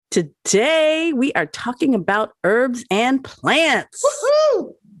Today, we are talking about herbs and plants.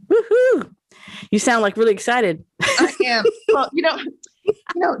 Woohoo! Woohoo! You sound like really excited. I am. Well,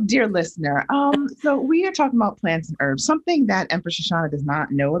 dear listener, so we are talking about plants and herbs, something that Empress Shoshana does not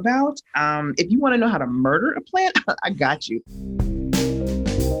know about. If you want to know how to murder a plant, I got you.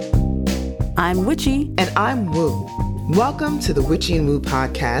 I'm Witchy. And I'm Woo. Welcome to the Witchy and Woo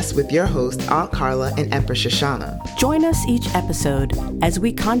podcast with your hosts, Aunt Carla and Empress Shoshana. Join us each episode as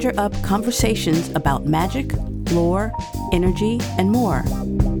we conjure up conversations about magic, lore, energy, and more.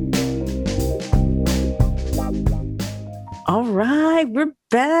 All right, we're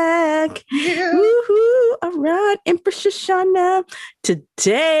back. Yeah. Woohoo! All right, Empress Shoshana.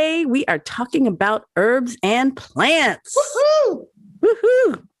 Today, we are talking about herbs and plants. Woohoo!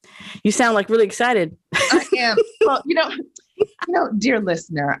 Woohoo! You sound like really excited. I am. Well, dear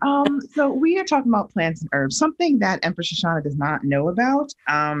listener, so we are talking about plants and herbs, something that Empress Shoshana does not know about.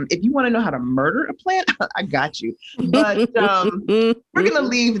 If you want to know how to murder a plant, I got you. But we're going to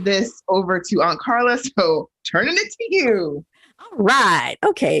leave this over to Aunt Carla, so turning it to you. All right.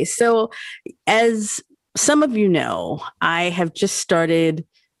 Okay. So as some of you know, I have just started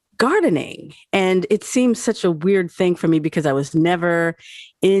gardening, and it seems such a weird thing for me because I was never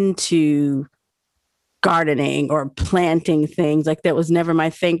into gardening or planting things. Like that was never my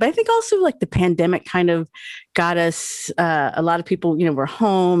thing. But I think also like the pandemic kind of got us, a lot of people, were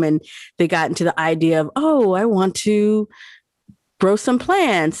home and they got into the idea of, oh, I want to grow some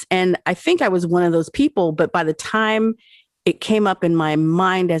plants. And I think I was one of those people. But by the time it came up in my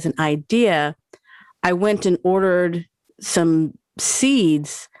mind as an idea, I went and ordered some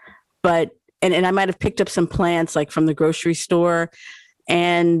seeds, but I might have picked up some plants like from the grocery store,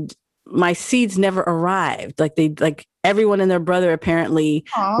 and my seeds never arrived. Like everyone and their brother apparently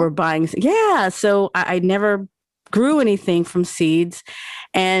were buying. Yeah. So I never grew anything from seeds.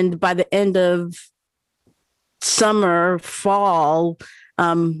 And by the end of summer, fall,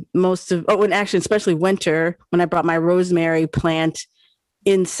 especially winter, when I brought my rosemary plant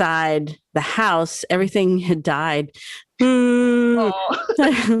inside the house, everything had died. But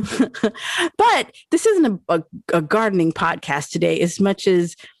this isn't a gardening podcast today, as much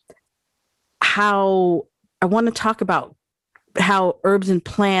as how I want to talk about how herbs and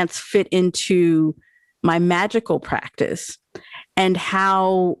plants fit into my magical practice and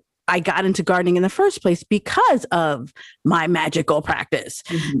how I got into gardening in the first place because of my magical practice.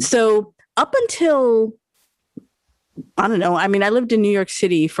 Mm-hmm. So up until, I don't know, I lived in New York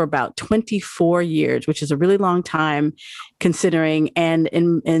City for about 24 years, which is a really long time considering. And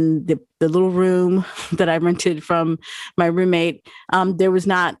in the little room that I rented from my roommate, there was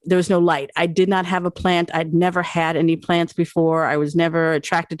no light. I did not have a plant. I'd never had any plants before. I was never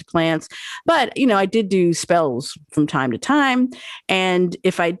attracted to plants, but I did do spells from time to time. And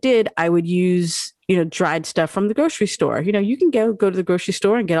if I did, I would use dried stuff from the grocery store. You can go to the grocery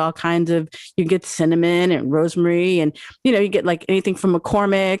store and get all kinds of, you can get cinnamon and rosemary, and, you get like anything from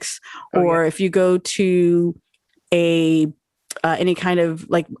McCormick's, or if you go to any kind of,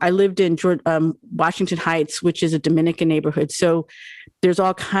 like, I lived in Washington Heights, which is a Dominican neighborhood. So there's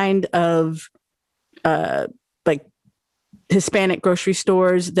all kind of like Hispanic grocery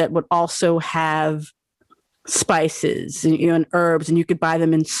stores that would also have spices and herbs, and you could buy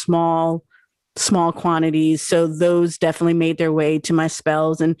them in small quantities. So those definitely made their way to my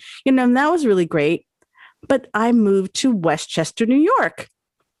spells. And, and that was really great. But I moved to Westchester, New York.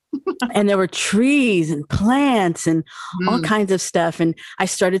 And there were trees and plants and all kinds of stuff. And I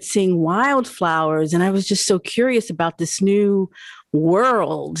started seeing wildflowers, and I was just so curious about this new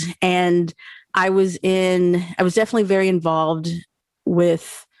world. And I was definitely very involved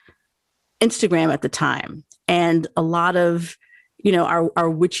with Instagram at the time. And a lot of, our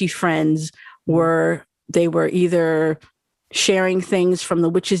witchy friends were either sharing things from the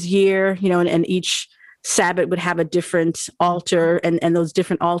witch's year, and each Sabbath would have a different altar, and those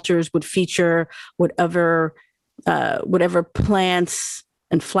different altars would feature whatever plants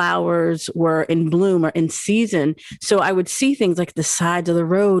and flowers were in bloom or in season. So I would see things like the sides of the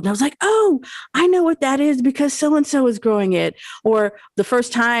road, and I was like, oh, I know what that is because so-and-so is growing it. Or the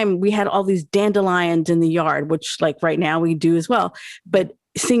first time we had all these dandelions in the yard, which like right now we do as well. But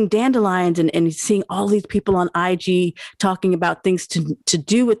seeing dandelions and seeing all these people on IG talking about things to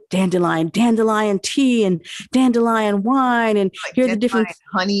do with dandelion tea and dandelion wine, and like here's the different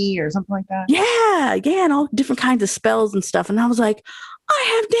honey or something like that. Yeah, and all different kinds of spells and stuff. And I was like, I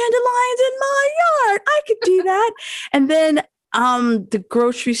have dandelions in my yard. I could do that. And then the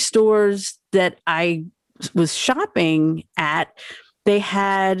grocery stores that I was shopping at, they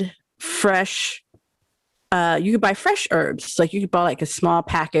had fresh you could buy fresh herbs. Like you could buy like a small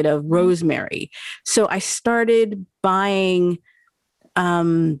packet of rosemary. So I started buying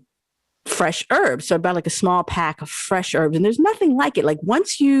fresh herbs. So I bought like a small pack of fresh herbs, and there's nothing like it. Like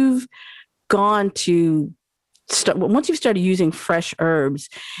once you've started using fresh herbs,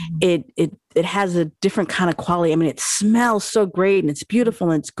 it has a different kind of quality. I mean, it smells so great and it's beautiful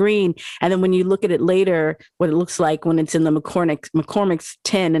and it's green. And then when you look at it later, what it looks like when it's in the McCormick's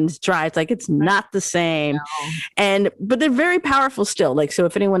tin and it's dry, it's like it's not the same. No. But they're very powerful still. Like, so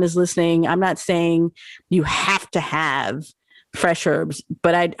if anyone is listening, I'm not saying you have to have fresh herbs,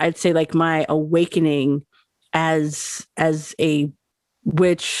 but I'd say like my awakening as a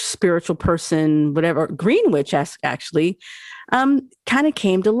witch, spiritual person, whatever, green witch actually, kind of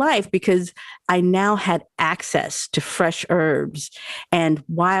came to life because I now had access to fresh herbs and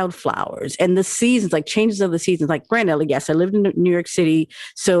wildflowers and the seasons, like changes of the seasons. Like granted, yes, I lived in New York City,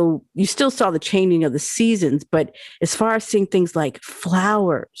 so you still saw the changing of the seasons. But as far as seeing things like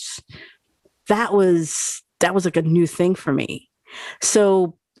flowers, that was like a new thing for me.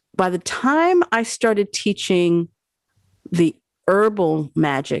 So by the time I started teaching the herbal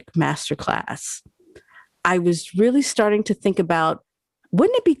magic masterclass, I was really starting to think about,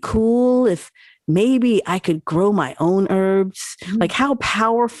 wouldn't it be cool if maybe I could grow my own herbs? Like how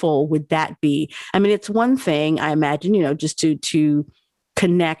powerful would that be? I mean, it's one thing, I imagine, just to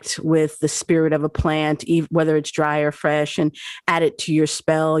connect with the spirit of a plant, whether it's dry or fresh, and add it to your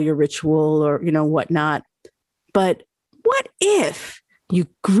spell, your ritual, or, whatnot. But what if you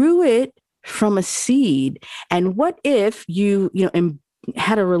grew it from a seed? And what if you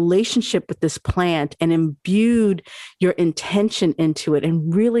had a relationship with this plant and imbued your intention into it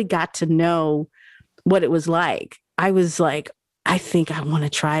and really got to know what it was like? I was like, I think I want to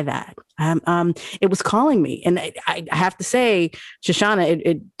try that. It was calling me. And I have to say, Shoshana,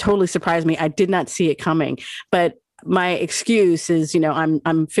 it totally surprised me. I did not see it coming. But my excuse is,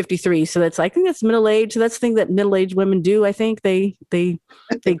 I'm 53, so that's, I think that's middle age. So that's the thing that middle-aged women do. I think they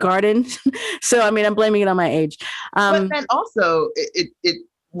garden. So, I mean, I'm blaming it on my age. But then also it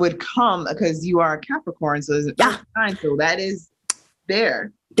would come because you are a Capricorn. So it's sign. So that is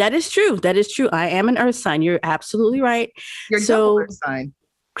there. That is true. I am an earth sign. You're absolutely right. You're a double earth sign.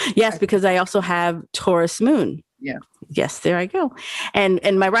 Yes, because I also have Taurus moon. Yeah. Yes, there I go. And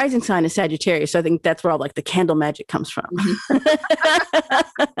my rising sign is Sagittarius. So I think that's where all like the candle magic comes from.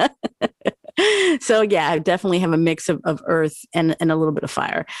 So yeah, I definitely have a mix of earth and a little bit of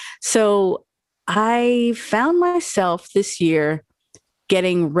fire. So I found myself this year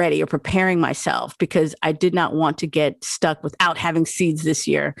getting ready or preparing myself because I did not want to get stuck without having seeds this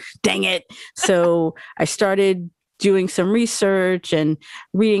year. Dang it. So I started doing some research and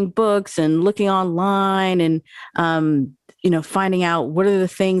reading books and looking online and, finding out what are the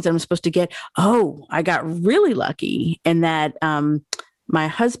things I'm supposed to get. Oh, I got really lucky in that my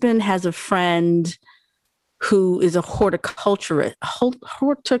husband has a friend who is a horticulturist.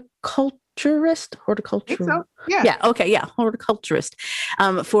 Horticulturist? So, yeah. Yeah. Okay. Yeah. Horticulturist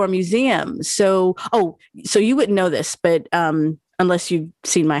for a museum. So you wouldn't know this, but unless you've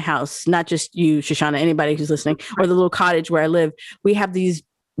seen my house, not just you, Shoshana, anybody who's listening, or the little cottage where I live, we have these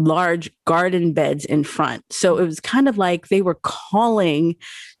large garden beds in front. So it was kind of like they were calling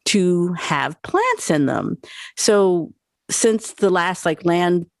to have plants in them. So since the last like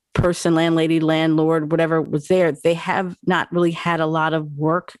landlady, landlord, whatever was there, they have not really had a lot of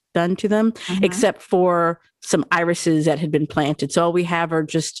work done to them, except for some irises that had been planted. So all we have are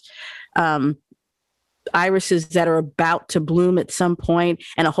just irises that are about to bloom at some point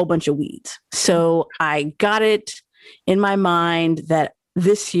and a whole bunch of weeds. So I got it in my mind that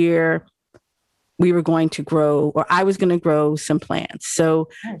this year we were going to grow, or I was going to grow some plants. So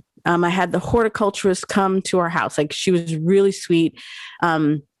I had the horticulturist come to our house. Like she was really sweet.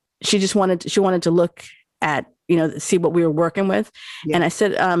 She wanted to look at, see what we were working with. Yeah. And I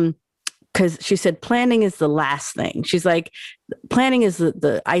said, because she said, planning is the last thing. She's like, planning is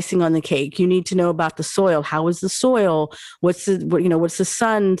the icing on the cake. You need to know about the soil. How is the soil? What's the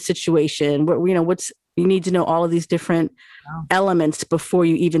sun situation? You need to know all of these different elements before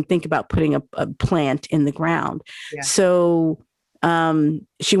you even think about putting a plant in the ground. Yeah. So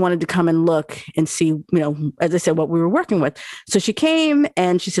she wanted to come and look and see, as I said, what we were working with. So she came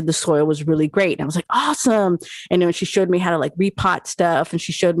and she said the soil was really great. And I was like, awesome. And she showed me how to like repot stuff. And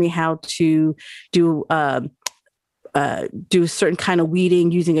she showed me how to do a certain kind of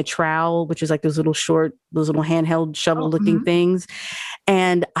weeding using a trowel, which is like those little handheld shovel looking things.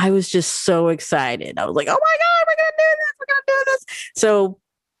 And I was just so excited. I was like, oh my God, we're going to do this. So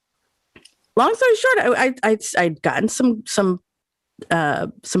long story short, I'd gotten some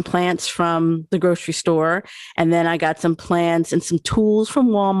some plants from the grocery store, and then I got some plants and some tools from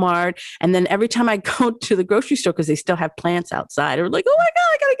Walmart. And then every time I go to the grocery store, because they still have plants outside, I'm like, oh my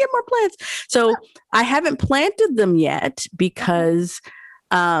God, I got to get more plants. So I haven't planted them yet because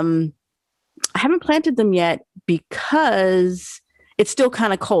it's still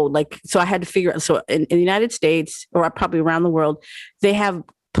kind of cold. Like, so I had to figure out, so in the United States, or probably around the world, they have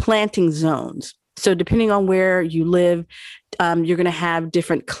planting zones. So depending on where you live, you're going to have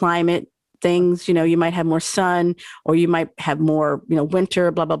different climate things. You might have more sun, or you might have more,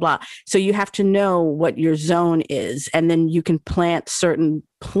 winter, blah, blah, blah. So you have to know what your zone is. And then you can plant certain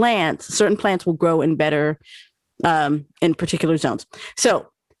plants. Certain plants will grow in better, in particular zones. So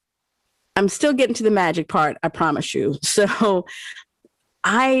I'm still getting to the magic part, I promise you. So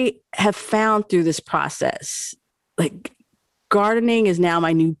I have found through this process, like, gardening is now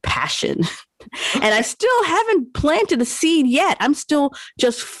my new passion. And I still haven't planted a seed yet. I'm still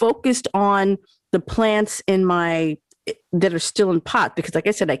just focused on the plants that are still in pot, because like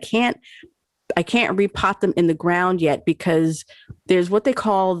I said, I can't repot them in the ground yet, because there's what they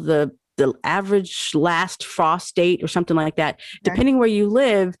call the average last frost date or something like that. Okay. Depending where you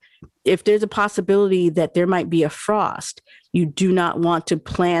live, if there's a possibility that there might be a frost, you do not want to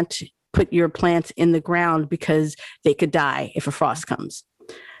put your plants in the ground, because they could die if a frost comes.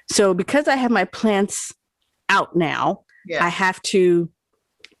 So because I have my plants out now, I have to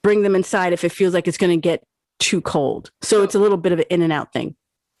bring them inside if it feels like it's going to get too cold. So it's a little bit of an in and out thing.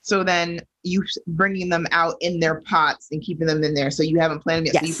 So then you bringing them out in their pots and keeping them in there. So you haven't planted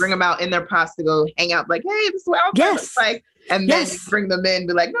yet. Yes. So you bring them out in their pots to go hang out, like, hey, this is what outside looks like. And then you bring them in and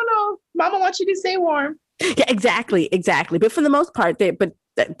be like, no, Mama wants you to stay warm. Yeah, exactly. But for the most part,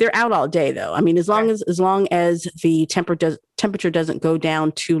 they're out all day, though. I mean, as long as the temperature doesn't go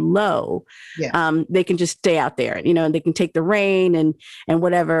down too low, they can just stay out there. And they can take the rain and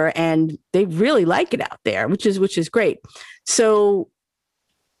whatever, and they really like it out there, which is great. So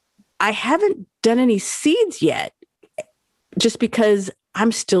I haven't done any seeds yet, just because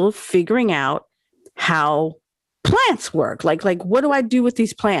I'm still figuring out how plants work. Like what do I do with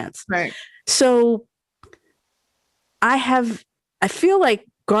these plants? Right. So I feel like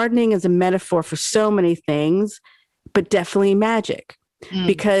gardening is a metaphor for so many things, but definitely magic.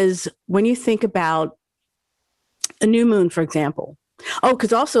 Because when you think about a new moon, for example,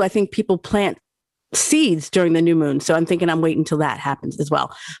 because also I think people plant seeds during the new moon. So I'm thinking I'm waiting until that happens as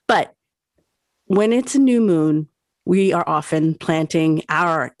well. But when it's a new moon, we are often planting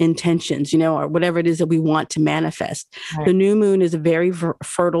our intentions, or whatever it is that we want to manifest. Right. The new moon is a very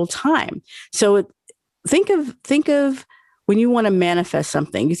fertile time. So think of when you want to manifest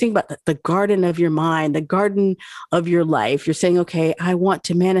something, you think about the garden of your mind, the garden of your life. You're saying, okay, I want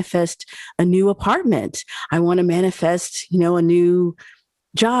to manifest a new apartment. I want to manifest, a new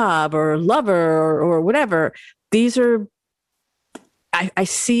job or lover or whatever. These are, I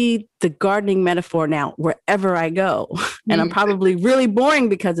see the gardening metaphor now wherever I go. And I'm probably really boring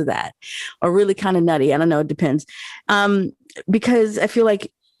because of that, or really kind of nutty. I don't know. It depends. Because I feel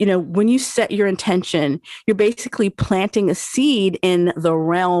like, when you set your intention, you're basically planting a seed in the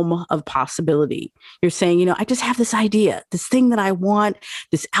realm of possibility. You're saying, I just have this idea, this thing that I want,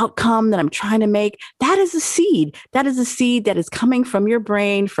 this outcome that I'm trying to make. That is a seed. That is a seed that is coming from your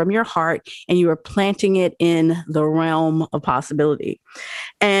brain, from your heart, and you are planting it in the realm of possibility.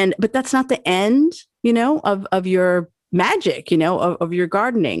 But that's not the end, of your magic, of your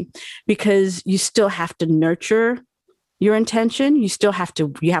gardening, because you still have to nurture your intention. You have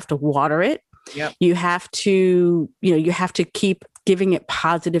to water it. Yep. You have to keep giving it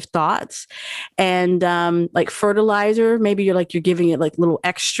positive thoughts, and like fertilizer, maybe you're giving it like little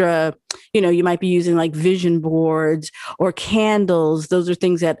extra, you might be using like vision boards or candles. Those are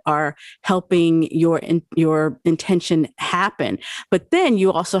things that are helping your intention happen. But then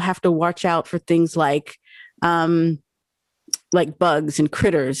you also have to watch out for things like bugs and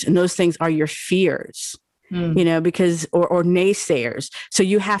critters, and those things are your fears. Because, or naysayers. So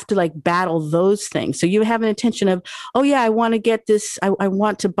you have to battle those things. So you have an intention of, oh yeah, I want to get this, I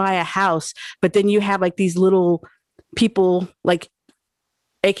want to buy a house. But then you have these little people,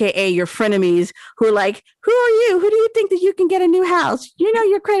 AKA your frenemies, who are like, who are you? Who do you think that you can get a new house?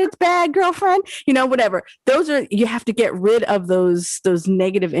 Your credit's bad, girlfriend, whatever. You have to get rid of those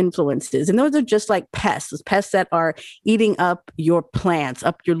negative influences. And those are just like pests, those pests that are eating up your plants,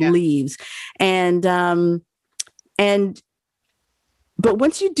 up your leaves. But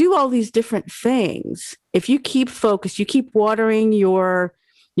once you do all these different things, if you keep focused, you keep watering your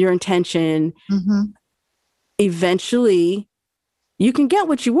intention, eventually you can get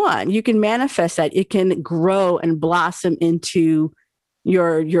what you want. You can manifest that. It can grow and blossom into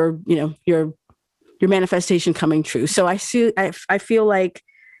your manifestation coming true. So I feel like,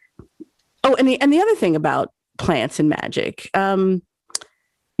 oh, and the other thing about plants and magic,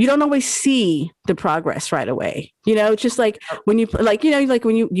 you don't always see the progress right away. It's just like when you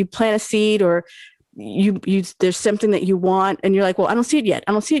when you plant a seed, or you there's something that you want and you're like, well, I don't see it yet.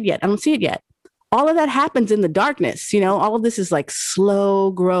 I don't see it yet. I don't see it yet. All of that happens in the darkness. All of this is like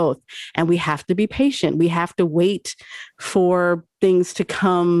slow growth, and we have to be patient. We have to wait for things to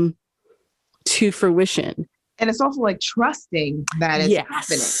come to fruition. And it's also like trusting that it's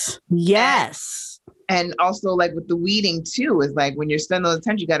happening. Yes. And also, like with the weeding too, is like when you're spending those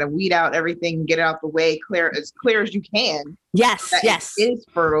times, you got to weed out everything, get it out the way, as clear as you can. Yes. Yes. It is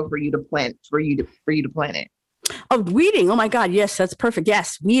fertile for you to plant, for you to plant it. Oh, weeding. Oh my God. Yes, that's perfect.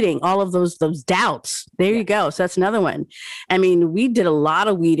 Yes. Weeding, all of those doubts. There you go. So that's another one. I mean, we did a lot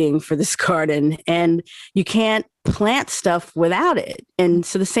of weeding for this garden, and you can't plant stuff without it. And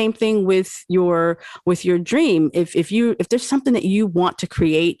so the same thing with your dream. If there's something that you want to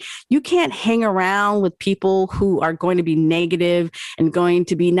create, you can't hang around with people who are going to be negative and going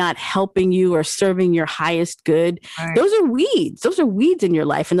to be not helping you or serving your highest good. Right. Those are weeds. Those are weeds in your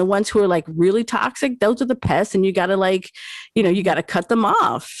life. And the ones who are like really toxic, those are the pests, and you got to you got to cut them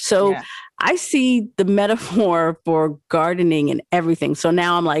off. So I see the metaphor for gardening and everything. So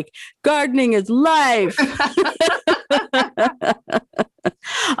now I'm like, gardening is life.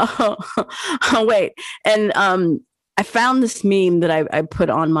 Oh, wait. And I found this meme that I put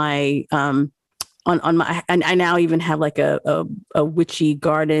on my on my, and I now even have like a witchy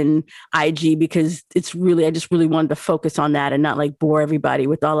garden IG, because it's really, I just really wanted to focus on that and not like bore everybody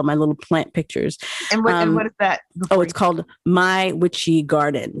with all of my little plant pictures. And what is that? It's called My Witchy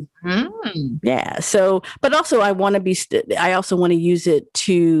Garden. Yeah. So, but also I want to I also want to use it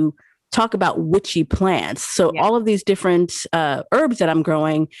to talk about witchy plants. So all of these different herbs that I'm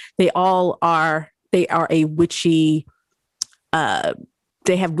growing, they are a witchy,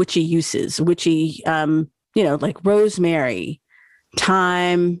 they have witchy uses, witchy, like rosemary,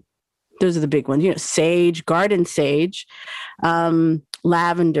 thyme. Those are the big ones, sage, garden sage,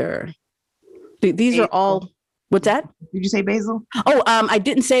 lavender. These are all, what's that? Did you say basil? Oh, I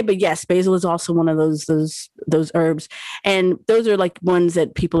didn't say, but yes, basil is also one of those herbs. And those are like ones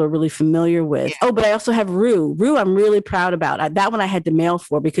that people are really familiar with. Yeah. Oh, but I also have rue. Rue, I'm really proud about. That one I had to mail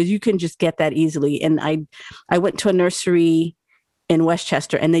for, because you can just get that easily. And I went to a nursery in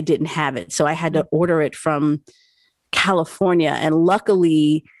Westchester and they didn't have it. So I had to order it from California. And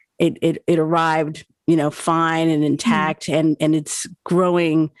luckily it arrived, fine and intact, and it's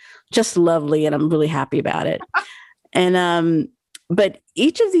growing just lovely. And I'm really happy about it. And, but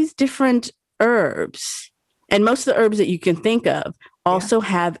each of these different herbs, and most of the herbs that you can think of, also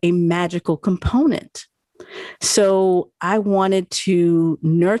have a magical component. So I wanted to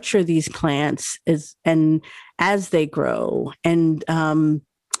nurture these plants as they grow. And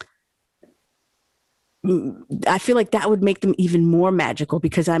I feel like that would make them even more magical,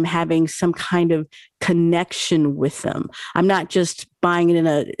 because I'm having some kind of connection with them. I'm not just buying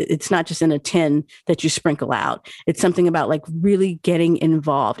it it's not just in a tin that you sprinkle out. It's something about like really getting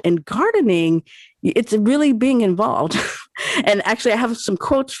involved. And gardening, it's really being involved. And actually I have some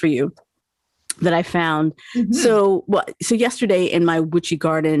quotes for you that I found. Mm-hmm. So yesterday in my witchy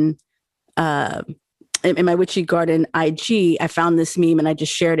garden, in my witchy garden IG, I found this meme and I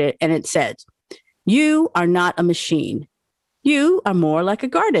just shared it. And it said, "You are not a machine. You are more like a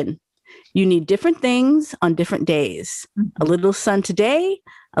garden. You need different things on different days. Mm-hmm. A little sun today,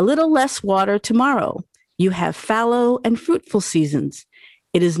 a little less water tomorrow. You have fallow and fruitful seasons.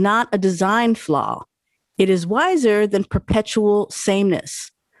 It is not a design flaw. It is wiser than perpetual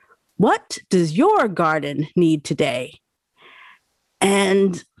sameness. What does your garden need today?"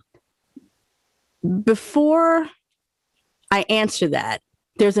 And before I answer that,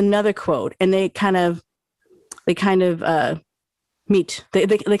 there's another quote, and they kind of meet.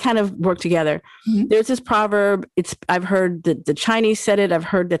 They kind of work together. Mm-hmm. There's this proverb. I've heard that the Chinese said it. I've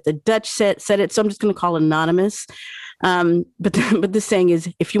heard that the Dutch said it. So I'm just going to call it anonymous. But the saying is,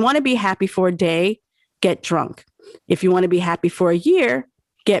 if you want to be happy for a day, get drunk. If you want to be happy for a year,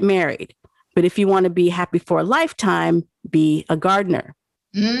 get married. But if you want to be happy for a lifetime, be a gardener.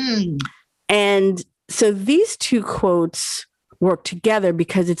 Mm. And so these two quotes work together,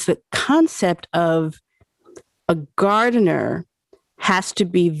 because it's the concept of a gardener has to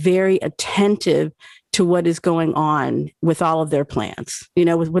be very attentive to what is going on with all of their plants,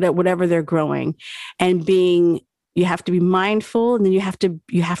 with whatever they're growing, and you have to be mindful, and then you have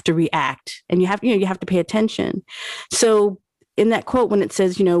to react, and you have to pay attention. So in that quote, when it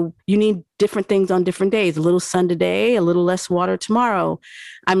says, you need different things on different days, a little sun today, a little less water tomorrow.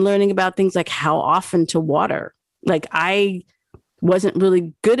 I'm learning about things like how often to water. Like I wasn't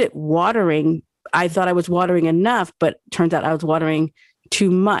really good at watering. I thought I was watering enough, but turns out I was watering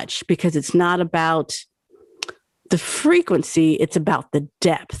too much, because it's not about the frequency, it's about the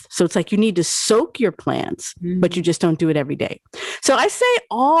depth. So it's like you need to soak your plants, but you just don't do it every day. So I say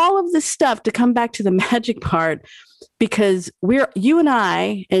all of this stuff to come back to the magic part, because you and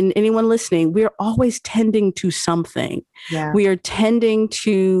I and anyone listening, we're always tending to something. Yeah. We are tending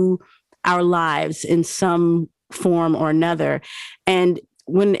to our lives in some form or another. And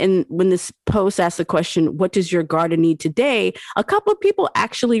when this post asked the question, what does your garden need today? A couple of people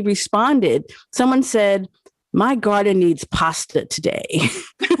actually responded. Someone said, my garden needs pasta today.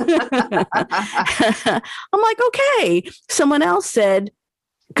 I'm like, okay. Someone else said,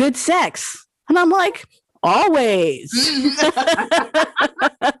 good sex. And I'm like, always.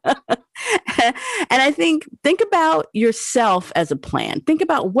 And I think about yourself as a plant. Think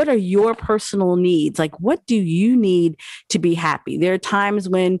about, what are your personal needs? Like, what do you need to be happy? There are times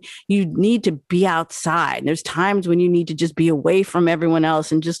when you need to be outside. There's times when you need to just be away from everyone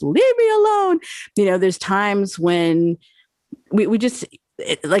else and just leave me alone. There's times when we just,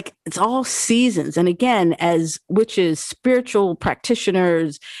 it's all seasons. And again, as witches, spiritual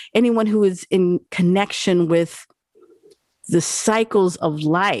practitioners, anyone who is in connection with the cycles of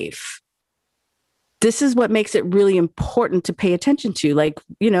life, this is what makes it really important to pay attention to. Like,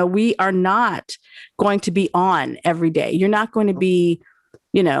 we are not going to be on every day. You're not going to be,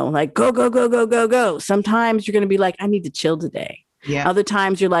 like go, go, go, go, go, go. Sometimes you're going to be like, I need to chill today. Yeah. Other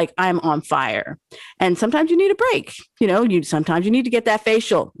times you're like, I'm on fire. And sometimes you need a break. Sometimes you need to get that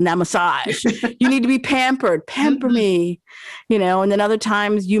facial, that massage. You need to be pampered. Pamper me, and then other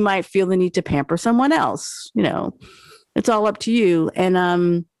times you might feel the need to pamper someone else. It's all up to you.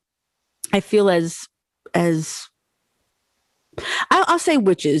 And I feel as I'll say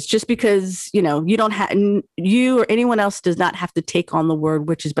witches, just because, you don't have, you or anyone else does not have to take on the word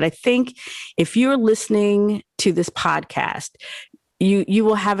witches. But I think if you're listening to this podcast, you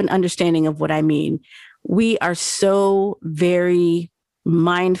will have an understanding of what I mean. We are so very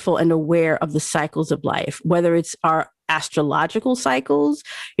mindful and aware of the cycles of life, whether it's our astrological cycles,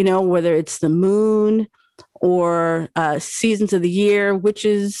 whether it's the moon or seasons of the year,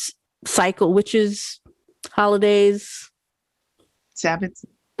 witches, holidays,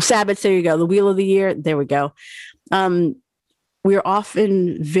 Sabbaths, there you go. The wheel of the year, there we go. We're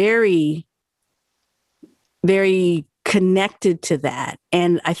often very, very connected to that.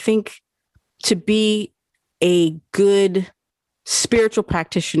 And I think to be a good spiritual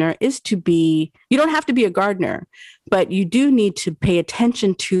practitioner is you don't have to be a gardener, but you do need to pay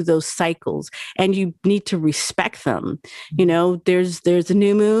attention to those cycles, and you need to respect them. There's a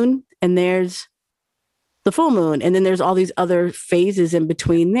new moon, and there's the full moon. And then there's all these other phases in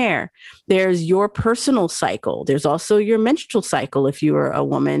between there. There's your personal cycle. There's also your menstrual cycle if you are a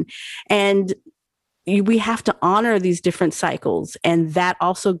woman. And we have to honor these different cycles. And that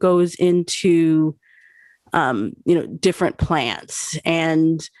also goes into, different plants,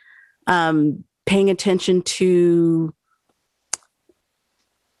 and paying attention to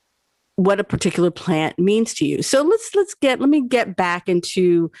what a particular plant means to you. So let me get back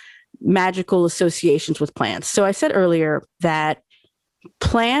into magical associations with plants. So I said earlier that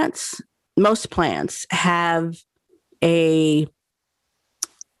most plants have a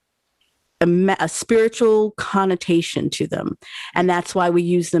spiritual connotation to them. And that's why we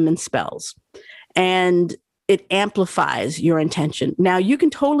use them in spells. And it amplifies your intention. Now, you can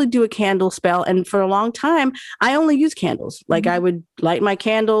totally do a candle spell. And for a long time, I only use candles. Like I would light my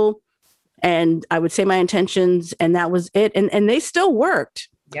candle and I would say my intentions, and that was it. And they still worked.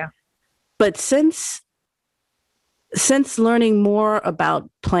 Yeah. But since learning more about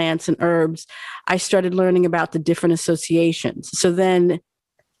plants and herbs, I started learning about the different associations. So then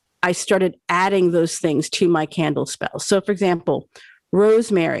I started adding those things to my candle spells. So for example,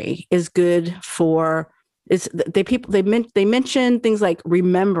 rosemary is good for, they mention things like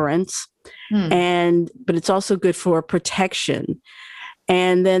remembrance, but it's also good for protection.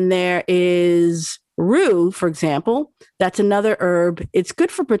 And then there is rue, for example. That's another herb. It's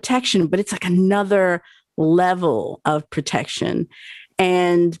good for protection, but it's like another level of protection.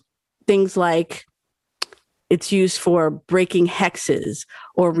 And things like it's used for breaking hexes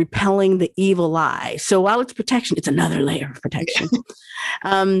or repelling the evil eye. So while it's protection, it's another layer of protection.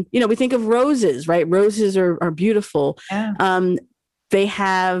 We think of roses, right? Roses are beautiful. Yeah. It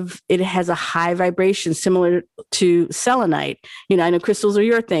has a high vibration similar to selenite. I know crystals are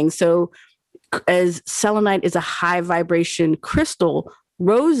your thing. So as selenite is a high vibration crystal,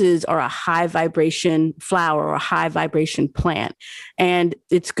 roses are a high vibration flower or a high vibration plant. And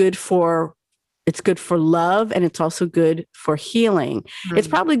it's good for love, and it's also good for healing. Mm-hmm. It's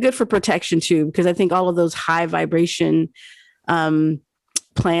probably good for protection too, because I think all of those high vibration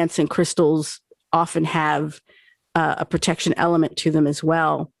plants and crystals often have a protection element to them as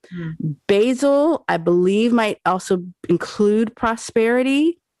well. Mm-hmm. Basil, I believe, might also include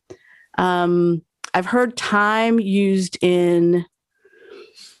prosperity. I've heard thyme used in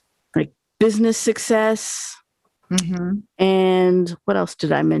like business success. Mm-hmm. And what else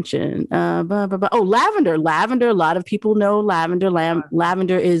did I mention? Oh, lavender. Lavender. A lot of people know lavender.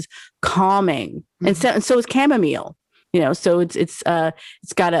 Lavender is calming, mm-hmm. and so is chamomile. So it's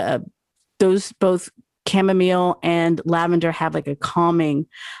got those both chamomile and lavender have like a calming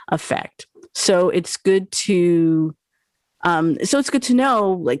effect. So it's good to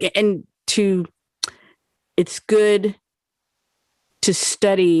know, like, and it's good to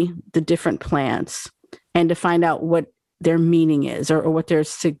study the different plants and to find out what their meaning is or what their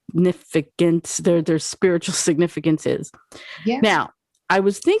significance, their spiritual significance is. Yeah. Now, I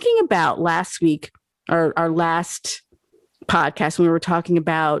was thinking about last week, or our last podcast, when we were talking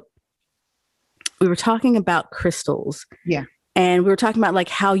about crystals. Yeah. And we were talking about like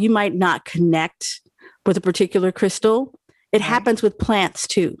how you might not connect with a particular crystal. It happens with plants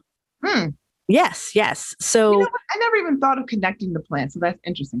too. Yes. So I never even thought of connecting the plants. So that's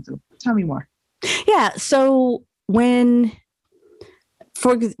interesting. So tell me more. Yeah. So when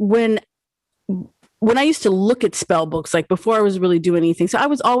I used to look at spell books, like before I was really doing anything, so I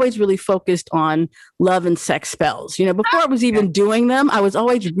was always really focused on love and sex spells. Before I was even doing them, I was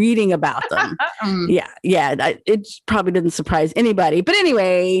always reading about them. Yeah. It probably didn't surprise anybody. But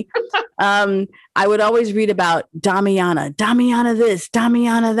anyway, I would always read about Damiana this,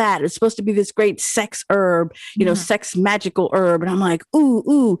 Damiana that. It's supposed to be this great sex herb, sex magical herb. And I'm like,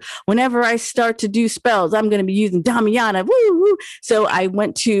 ooh, whenever I start to do spells, I'm going to be using Damiana. Woo, woo. So I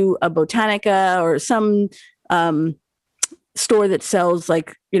went to a Botanica or some store that sells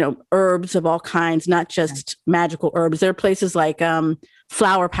like, herbs of all kinds, not just magical herbs. There are places like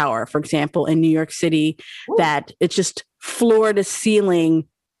Flower Power, for example, in New York City, that it's just floor to ceiling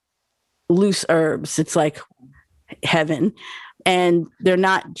loose herbs. It's like heaven. And they're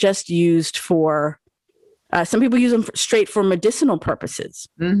not just used for, some people use them straight for medicinal purposes.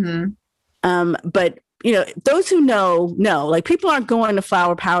 Mm-hmm. But those who know, like people aren't going to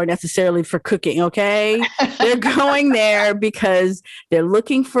Flower Power necessarily for cooking. Okay. They're going there because they're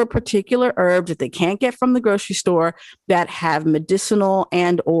looking for particular herbs that they can't get from the grocery store that have medicinal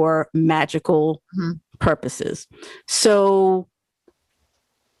and or magical purposes. So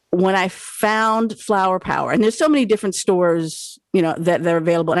when I found Flower Power, and there's so many different stores, that they're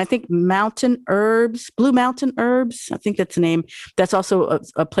available. And I think Blue Mountain Herbs, I think that's the name. That's also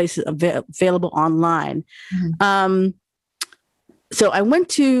a place available online. Mm-hmm. So I went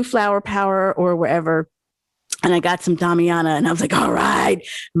to Flower Power or wherever, and I got some Damiana, and I was like, all right,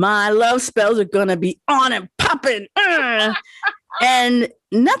 my love spells are going to be on and popping. And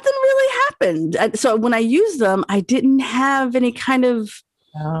nothing really happened. So when I used them, I didn't have any kind of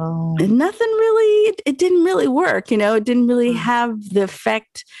nothing really, it didn't really work, it didn't really have the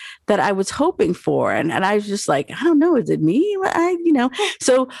effect that I was hoping for. And I was just like, I don't know, is it me?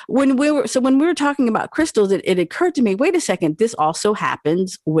 So when we were talking about crystals, it occurred to me, wait a second, this also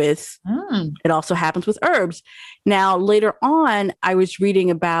happens with, it also happens with herbs. Now, later on, I was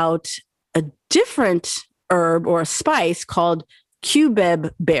reading about a different herb or a spice called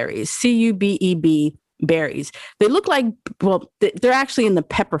cubeb berries, C-U-B-E-B berries. They look like, they're actually in the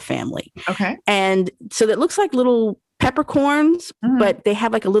pepper family. Okay. And so that looks like little peppercorns, but they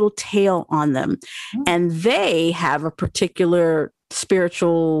have like a little tail on them. And they have a particular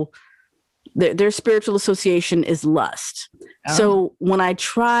spiritual, their spiritual association is lust. So when I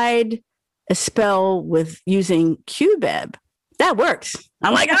tried a spell with using cubeb, that works.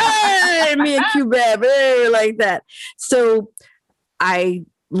 I'm like, hey, me and cubeb, hey, like that. So I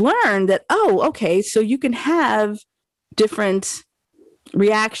learned that, okay, so you can have different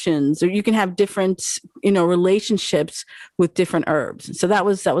reactions, or you can have different, relationships with different herbs. So that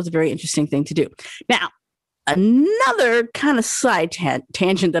was a very interesting thing to do. Now, another kind of side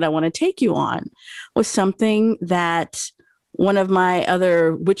tangent that I want to take you on was something that one of my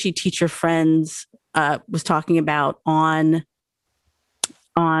other witchy teacher friends was talking about on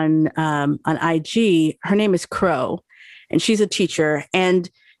IG. Her name is Crow, and she's a teacher, and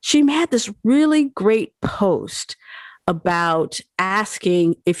she had this really great post about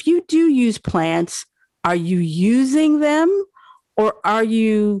asking, if you do use plants, are you using them, or are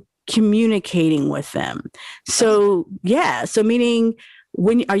you communicating with them? So yeah. So meaning,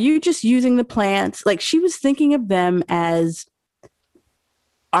 are you just using the plants? Like, she was thinking of them as,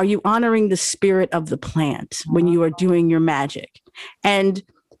 are you honoring the spirit of the plant when you are doing your magic? And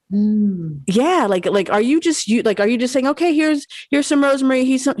yeah, like, are you just saying, okay, here's some rosemary,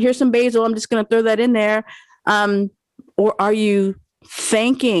 here's some basil, I'm just going to throw that in there. Or are you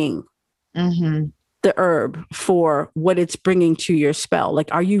thanking the herb for what it's bringing to your spell? Like,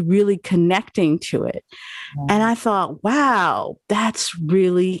 are you really connecting to it? And I thought, wow, that's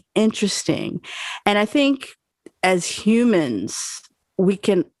really interesting. And I think as humans, we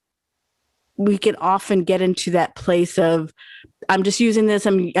can often get into that place of, I'm just using this,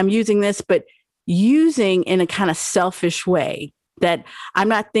 I'm using this, but using in a kind of selfish way, that I'm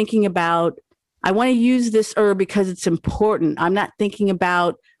not thinking about, I want to use this herb because it's important. I'm not thinking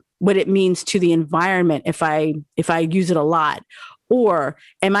about what it means to the environment if I use it a lot. Or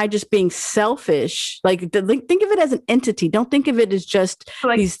am I just being selfish? Like, think of it as an entity. Don't think of it as just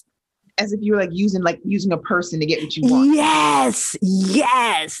like, these, as if you were using a person to get what you want.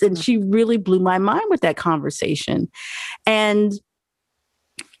 Yes. And she really blew my mind with that conversation. And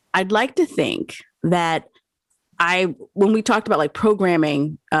I'd like to think that when we talked about like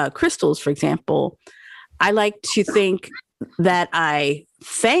programming crystals, for example, I like to think that I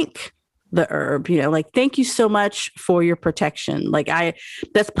thank the herb, like, thank you so much for your protection. Like,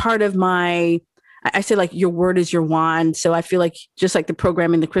 that's part of I say, like, your word is your wand. So I feel like, just like the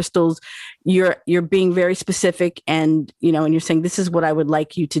programming, the crystals, you're being very specific, and, and you're saying, this is what I would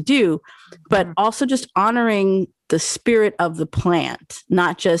like you to do, but also just honoring the spirit of the plant,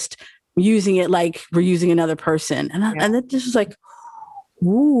 not just using it like we're using another person. And that just was like,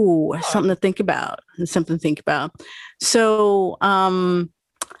 ooh, something to think about. So,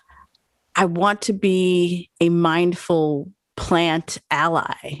 I want to be a mindful plant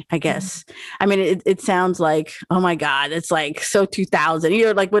ally, I guess. I mean, it sounds like, oh my God, it's like so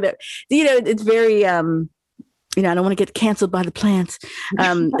 2000, like what, it's very, I don't want to get canceled by the plants.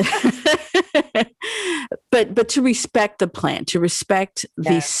 But to respect the plant, to respect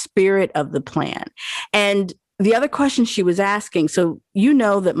the spirit of the plant. And the other question she was asking, so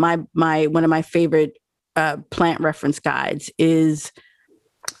that my one of my favorite plant reference guides is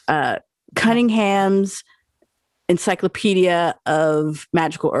Cunningham's Encyclopedia of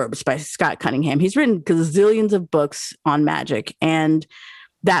Magical Herbs by Scott Cunningham. He's written gazillions of books on magic, and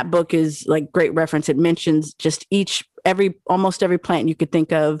that book is like great reference. It mentions just almost every plant you could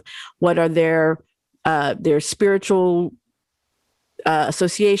think of. What are their spiritual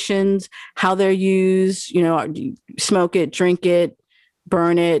associations, how they're used, smoke it, drink it,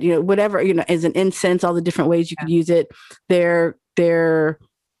 burn it, whatever, as an incense, all the different ways you could use it, their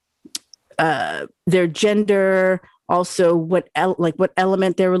gender, also what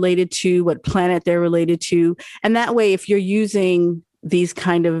element they're related to, what planet they're related to. And that way, if you're using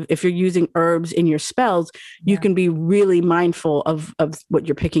herbs in your spells, you can be really mindful of what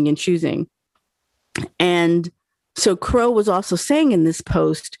you're picking and choosing. And so Crow was also saying in this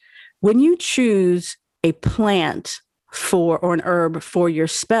post, when you choose a plant or an herb for your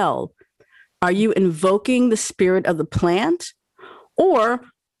spell, are you invoking the spirit of the plant, or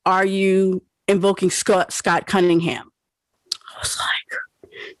are you invoking Scott Cunningham? I was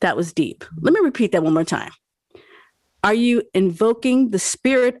like, that was deep. Let me repeat that one more time. Are you invoking the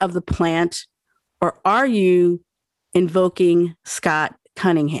spirit of the plant, or are you invoking Scott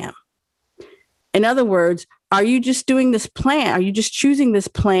Cunningham? In other words, are you just doing this plant? Are you just choosing this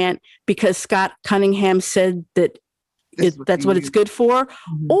plant because Scott Cunningham said that that's what it's good for?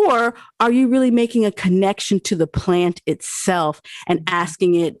 Or are you really making a connection to the plant itself and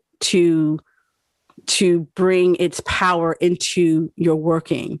asking it to bring its power into your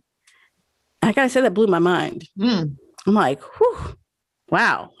working? I gotta say, that blew my mind. I'm like, whew,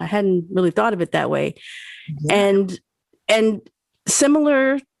 wow, I hadn't really thought of it that way. Yeah. And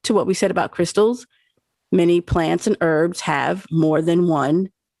similar to what we said about crystals, many plants and herbs have more than one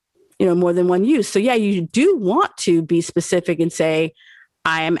use. So yeah, you do want to be specific and say,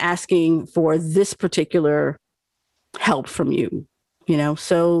 I am asking for this particular help from you,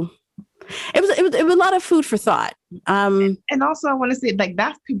 so it was a lot of food for thought. And also I want to say, like,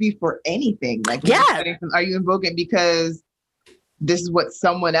 that could be for anything. Like, are you invoking because this is what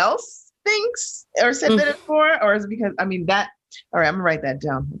someone else thinks or said that it's for, or is it because, all right, I'm gonna write that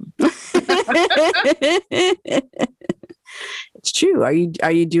down. It's true. Are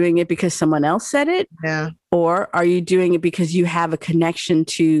you doing it because someone else said it? Yeah. Or are you doing it because you have a connection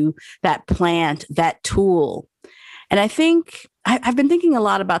to that plant, that tool? And I think I've been thinking a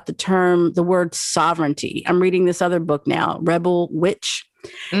lot about the word sovereignty. I'm reading this other book now, Rebel Witch.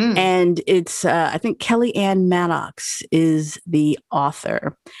 And it's, I think Kelly Ann Maddox is the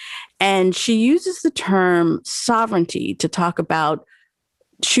author. And she uses the term sovereignty to talk about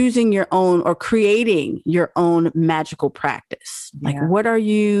choosing your own or creating your own magical practice. Like, what are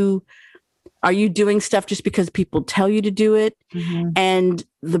you doing stuff just because people tell you to do it? And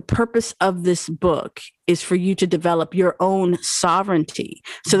the purpose of this book is for you to develop your own sovereignty.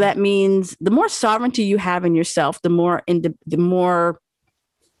 So that means the more sovereignty you have in yourself, the more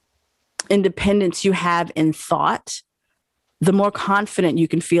independence you have in thought, the more confident you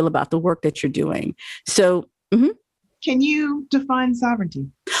can feel about the work that you're doing. So, can you define sovereignty?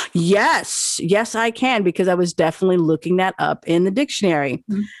 Yes, I can, because I was definitely looking that up in the dictionary.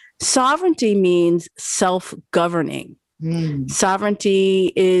 Sovereignty means self-governing.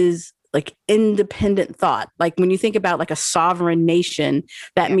 Sovereignty is like independent thought. Like when you think about like a sovereign nation,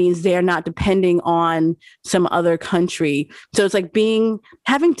 that means they're not depending on some other country. So it's like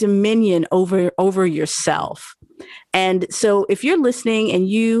having dominion over yourself. And so if you're listening and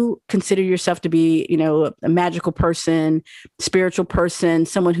you consider yourself to be, a magical person, spiritual person,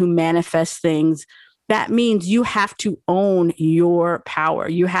 someone who manifests things, that means you have to own your power.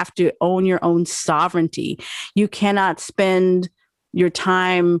 You have to own your own sovereignty. You cannot spend your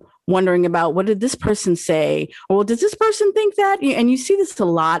time wondering about, what did this person say? Or, well, does this person think that? And you see this a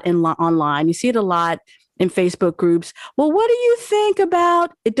lot online. You see it a lot in Facebook groups. Well, what do you think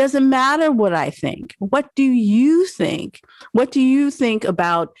about? It doesn't matter what I think. What do you think? What do you think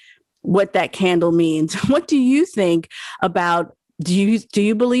about what that candle means? What do you think about, do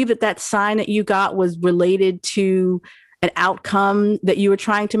you believe that sign that you got was related to an outcome that you were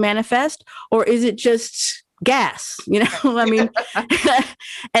trying to manifest? Or is it just gas? I mean,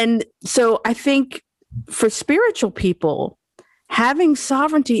 and so I think for spiritual people, having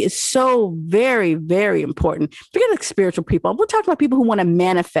sovereignty is so very, very important. Forget like spiritual people. We're talking about people who want to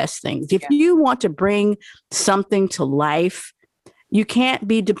manifest things. If you want to bring something to life, you can't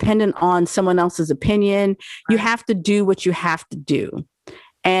be dependent on someone else's opinion. You have to do what you have to do.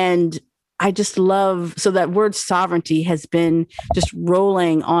 And I just love, so that word sovereignty has been just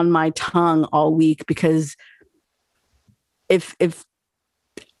rolling on my tongue all week, because if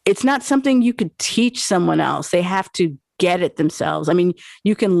it's not something you could teach someone else, they have to get it themselves. I mean,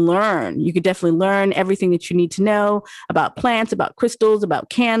 you could definitely learn everything that you need to know about plants, about crystals, about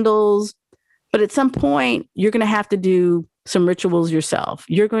candles. But at some point, you're going to have to do some rituals yourself.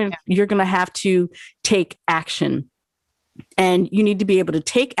 You're going to have to take action, and you need to be able to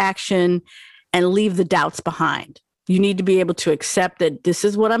take action and leave the doubts behind. You need to be able to accept that this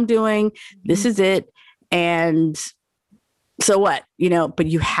is what I'm doing. This is it. And so what, but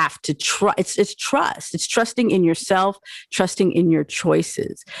you have to trust. It's trust. It's trusting in yourself, trusting in your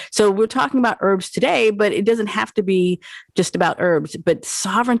choices. So we're talking about herbs today, but it doesn't have to be just about herbs. But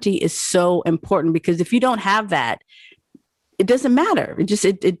sovereignty is so important, because if you don't have that, it doesn't matter.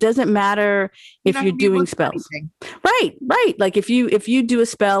 It doesn't matter if you're doing spells. Right. Like if you do a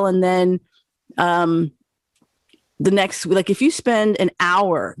spell and then the next, like if you spend an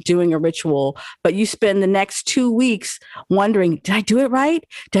hour doing a ritual, but you spend the next 2 weeks wondering, did I do it right?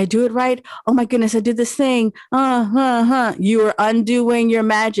 Did I do it right? Oh my goodness, I did this thing. You are undoing your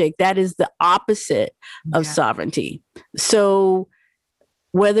magic. That is the opposite of sovereignty. So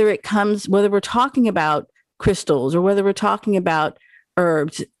whether we're talking about crystals or whether we're talking about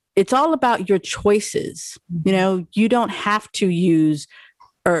herbs, it's all about your choices. You don't have to use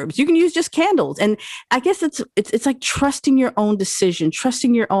herbs. You can use just candles. And I guess it's like trusting your own decision,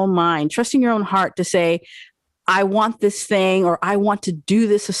 trusting your own mind, trusting your own heart to say, I want this thing, or I want to do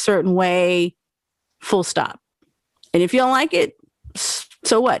this a certain way, full stop. And if you don't like it,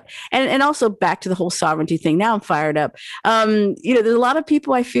 so what? And also back to the whole sovereignty thing. Now I'm fired up. There's a lot of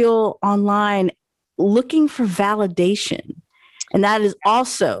people I feel online looking for validation. And that is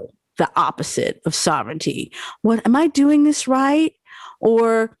also the opposite of sovereignty. What, am I doing this right?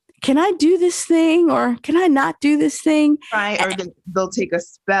 Or can I do this thing? Or can I not do this thing? Right. Or they'll take a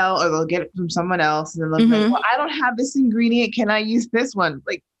spell, or they'll get it from someone else. And they'll be like, well, I don't have this ingredient. Can I use this one?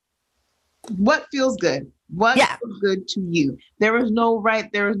 Like, what feels good? What feels good to you? There is no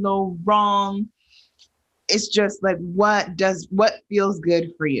right. There is no wrong. It's just like, what feels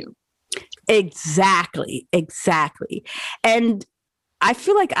good for you? Exactly. And I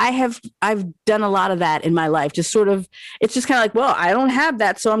feel like I've done a lot of that in my life. Just sort of, it's just kind of like, well, I don't have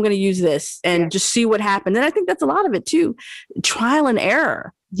that, so I'm going to use this and just see what happens. And I think that's a lot of it too. Trial and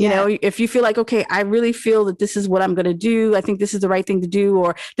error. You know, if you feel like, okay, I really feel that this is what I'm going to do. I think this is the right thing to do,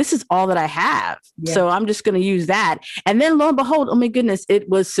 or this is all that I have. Yeah. So I'm just going to use that. And then lo and behold, oh my goodness, it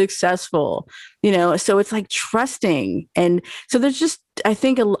was successful. You know, so it's like trusting. And so there's just, I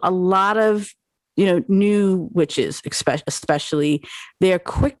think a lot of, you know, new witches, especially, they're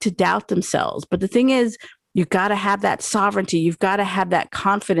quick to doubt themselves. But the thing is, you got to have that sovereignty. You've got to have that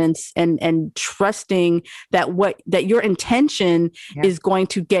confidence and trusting that your intention is going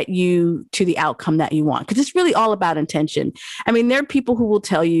to get you to the outcome that you want. Because it's really all about intention. I mean, there are people who will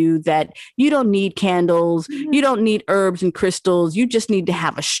tell you that you don't need candles, you don't need herbs and crystals. You just need to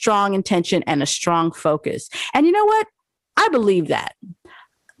have a strong intention and a strong focus. And you know what? I believe that.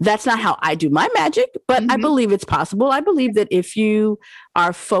 That's not how I do my magic, but I believe it's possible. I believe that if you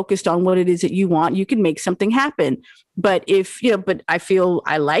are focused on what it is that you want, you can make something happen. But but I feel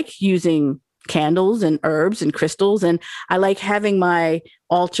I like using candles and herbs and crystals, and I like having my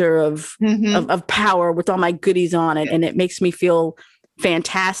altar of power with all my goodies on it, and it makes me feel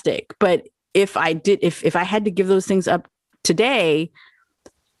fantastic. But if I had to give those things up today,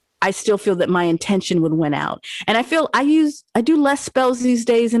 I still feel that my intention would win out. And I feel I do less spells these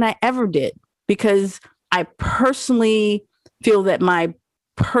days than I ever did, because I personally feel that my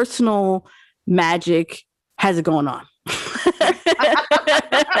personal magic has it going on.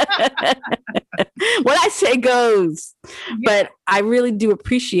 What I say goes. But I really do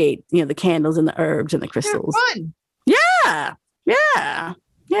appreciate, the candles and the herbs and the crystals. They're fun.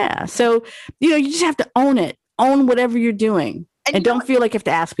 Yeah. So, you just have to own it. Own whatever you're doing. And don't feel like you have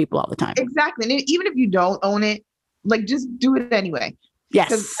to ask people all the time. Exactly. And even if you don't own it, like, just do it anyway. Yes.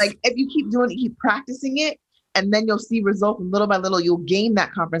 Because like, if you keep doing it, keep practicing it, and then you'll see results, and little by little, you'll gain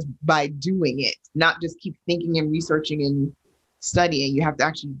that confidence by doing it, not just keep thinking and researching and studying. You have to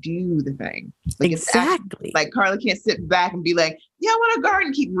actually do the thing. Like, exactly. Like, Carla can't sit back and be like, yeah, I want a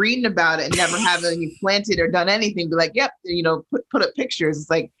garden, keep reading about it and never have any planted or done anything. Be like, yep, put up pictures.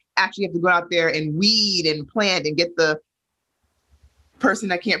 It's like, actually have to go out there and weed and plant and get the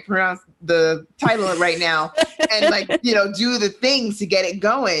person, I can't pronounce the title right now, and do the things to get it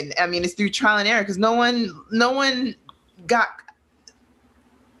going. I mean, it's through trial and error, because no one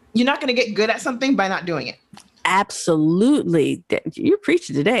you're not going to get good at something by not doing it. Absolutely. You're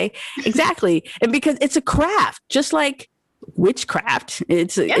preaching today. Exactly. And because it's a craft, just like witchcraft,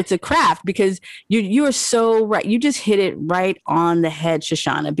 it's a craft, because you are so right. You just hit it right on the head,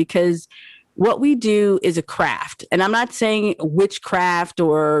 Shoshana, because what we do is a craft. And I'm not saying witchcraft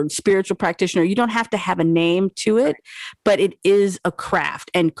or spiritual practitioner. You don't have to have a name to it, but it is a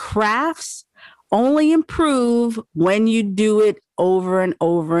craft. And crafts only improve when you do it over and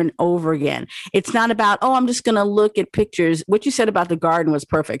over and over again. It's not about, I'm just going to look at pictures. What you said about the garden was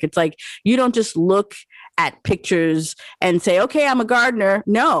perfect. It's like, you don't just look at pictures and say, okay, I'm a gardener.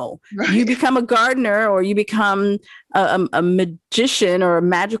 No, right. You become a gardener, or you become a magician or a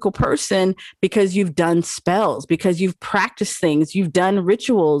magical person because you've done spells, because you've practiced things, you've done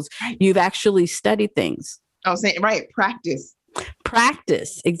rituals, you've actually studied things. I was saying, right.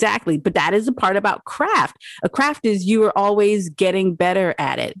 Practice. Exactly. But that is the part about craft. A craft is you are always getting better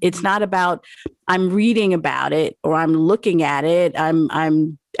at it. It's not about I'm reading about it or I'm looking at it.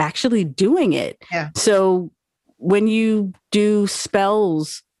 I'm actually doing it. Yeah. So when you do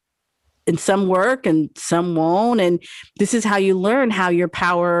spells, and some work and some won't, and this is how you learn how your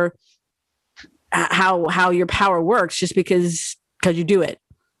power works, just because you do it.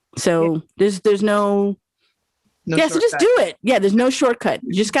 So there's no so just do it. Yeah, there's no shortcut.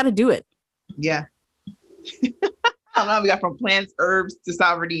 You just got to do it. Yeah. I don't know. We got from plants, herbs to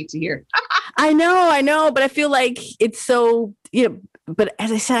sovereignty to here. I know. But I feel like it's so, but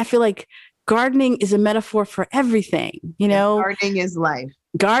as I said, I feel like gardening is a metaphor for everything, Gardening is life.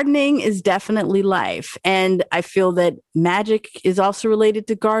 Gardening is definitely life. And I feel that magic is also related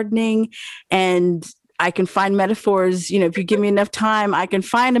to gardening. And I can find metaphors, if you give me enough time, I can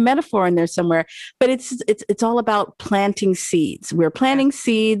find a metaphor in there somewhere. But it's all about planting seeds. We're planting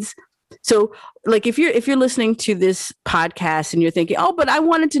seeds. So like if you're listening to this podcast and you're thinking, but I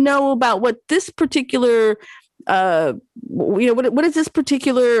wanted to know about what this particular what does this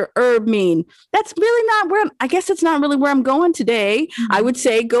particular herb mean? That's really not I guess it's not really where I'm going today. Mm-hmm. I would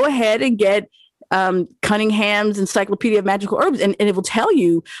say go ahead and get Cunningham's Encyclopedia of Magical Herbs, and it will tell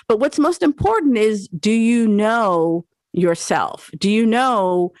you. But what's most important is, do you know yourself? Do you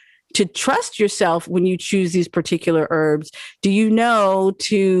know to trust yourself when you choose these particular herbs? Do you know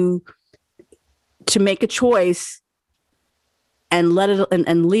to make a choice and let it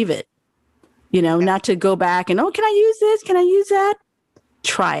and leave it? Not to go back and, can I use this? Can I use that?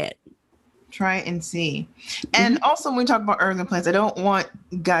 Try it. Try and see. And also when we talk about herbs and plants, I don't want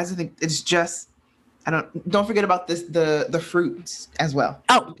guys to think it's just, don't forget about this, the fruits as well.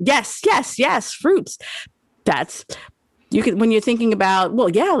 Oh, yes. Fruits. That's, you can, when you're thinking about, well,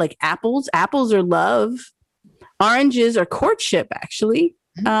 yeah, like apples are love. Oranges are courtship, actually.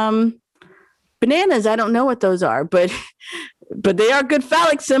 Bananas, I don't know what those are, but they are good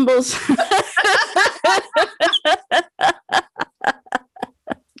phallic symbols.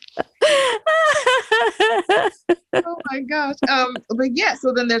 Oh my gosh. But yeah,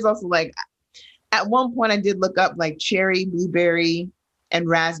 so then there's also like, at one point I did look up like cherry, blueberry, and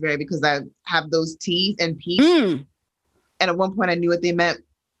raspberry because I have those teas and peach. And at one point I knew what they meant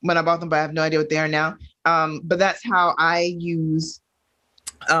when I bought them, but I have no idea what they are now. But that's how I use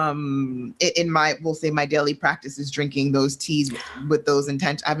in my, we'll say my daily practice is drinking those teas with those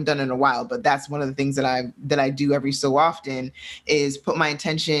intentions. I haven't done it in a while, but that's one of the things that I do every so often is put my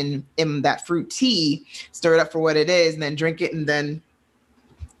intention in that fruit tea, stir it up for what it is, and then drink it, and then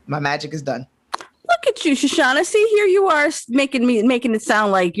my magic is done. Look at you, Shoshana. See, here you are making it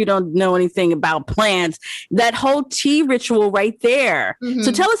sound like you don't know anything about plants. That whole tea ritual right there. Mm-hmm.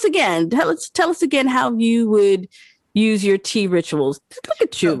 So tell us again. Tell us again how you would use your tea rituals. Look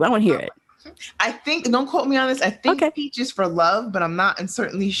at you. I want to hear it. I think, don't quote me on this. I think peach is for love, but I'm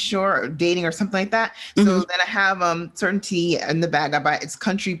certainly sure, or dating or something like that. So then I have certain tea in the bag I buy. It's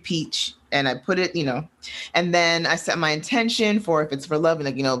country peach. And I put it, and then I set my intention for if it's for love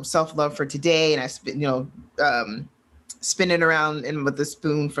and like, self-love for today. And I spin it around with the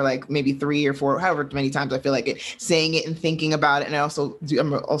spoon for like maybe 3 or 4, however many times I feel like it, saying it and thinking about it. And I'm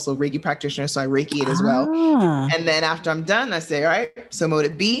also Reiki practitioner, so I Reiki it as well. And then after I'm done, I say, all right, so mote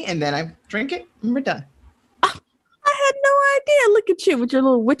it be. And then I drink it and we're done. I had no idea. Look at you with your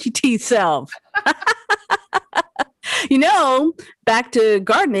little witchy tea self. Back to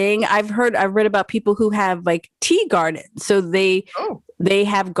gardening, I've read about people who have like tea gardens. So they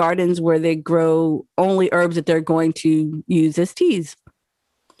have gardens where they grow only herbs that they're going to use as teas.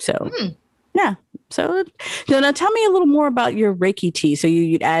 So, yeah. So, now tell me a little more about your Reiki tea. So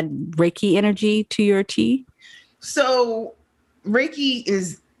you'd add Reiki energy to your tea? So Reiki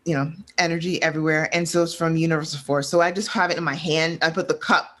is, energy everywhere. And so it's from Universal Force. So I just have it in my hand. I put the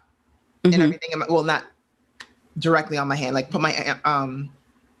cup and everything in not directly on my hand, like put my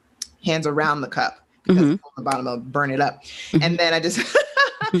hands around the cup because it's on the bottom, I'll burn it up. And then I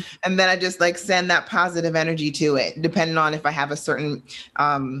just like send that positive energy to it, depending on if I have a certain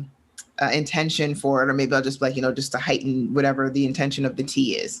intention for it, or maybe I'll just like, just to heighten whatever the intention of the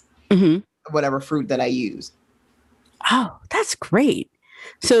tea is, whatever fruit that I use. Oh, that's great.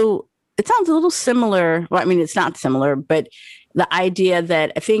 So it sounds a little similar. Well, I mean, it's not similar, but the idea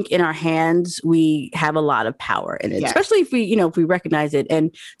that I think in our hands, we have a lot of power in it, especially if we recognize it.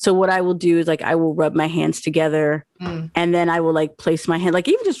 And so what I will do is like, I will rub my hands together and then I will like place my hand, like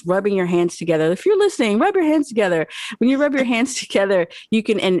even just rubbing your hands together. If you're listening, rub your hands together. When you rub your hands together, you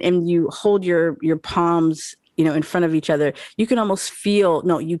can, and you hold your palms, in front of each other, you can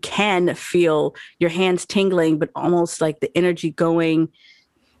you can feel your hands tingling, but almost like the energy going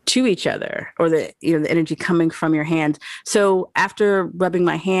to each other, or the energy coming from your hands. So after rubbing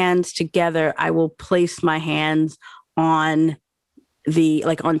my hands together, I will place my hands on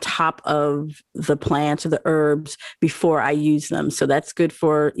on top of the plants or the herbs before I use them. So that's good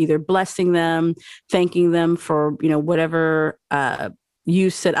for either blessing them, thanking them for, whatever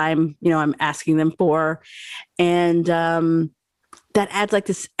use that I'm asking them for. And, that adds like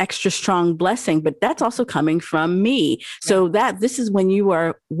this extra strong blessing, but that's also coming from me. So this is when you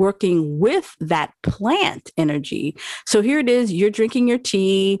are working with that plant energy. So here it is, you're drinking your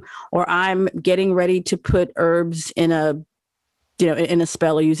tea, or I'm getting ready to put herbs in a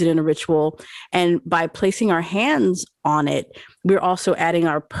spell or use it in a ritual. And by placing our hands on it, we're also adding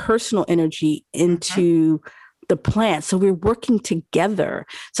our personal energy into the plant. So we're working together.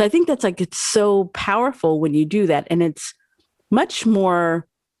 So I think that's like, it's so powerful when you do that. And it's much more,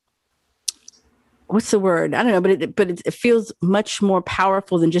 what's the word? I don't know, but it feels much more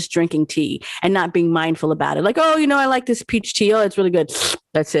powerful than just drinking tea and not being mindful about it. Like, I like this peach tea. Oh, it's really good.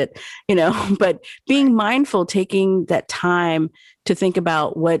 That's it. But being mindful, taking that time to think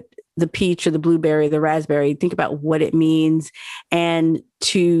about what the peach or the blueberry, the raspberry, think about what it means and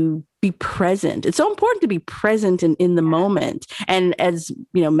to be present. It's so important to be present in the moment. And as,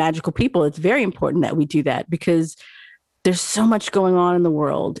 magical people, it's very important that we do that, because there's so much going on in the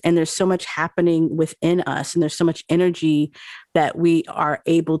world, and there's so much happening within us, and there's so much energy that we are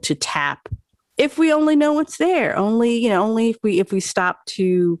able to tap if we only know what's there. Only if we stop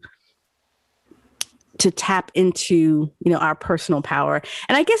to to tap into, our personal power.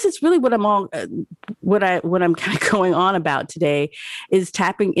 And I guess it's really what I'm kind of going on about today is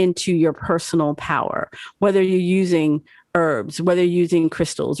tapping into your personal power, whether you're using herbs, whether you're using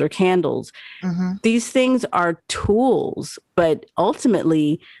crystals or candles. Mm-hmm. These things are tools, but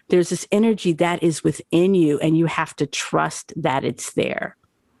ultimately there's this energy that is within you and you have to trust that it's there.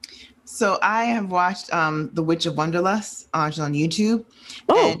 So I have watched The Witch of Wonderlust on YouTube.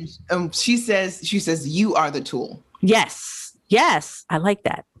 Oh, and she says you are the tool. yes. I like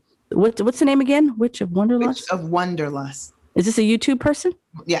that. What's the name again? Witch of Wonderlust? Witch of Wonderlust. Is this a YouTube person?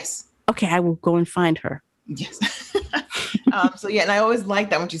 Yes. Okay, I will go and find her. Yes. So yeah, and I always liked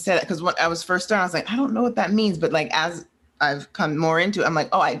that when she said that, because when I was first starting, I was like, I don't know what that means, but like as I've come more into it, I'm like,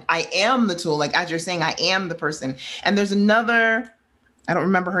 oh, I am the tool. Like as you're saying, I am the person. And there's another, I don't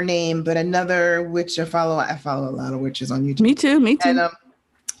remember her name, but another witch I follow a lot of witches on YouTube. Me too. And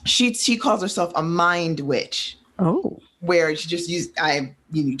she calls herself a mind witch. Oh. Where she just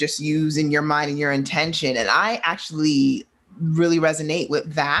just use in your mind and your intention. And I actually really resonate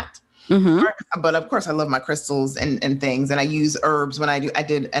with that. Mm-hmm. But of course, I love my crystals and things. And I use herbs when I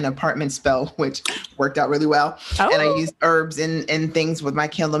did an apartment spell, which worked out really well. Oh. And I used herbs and things with my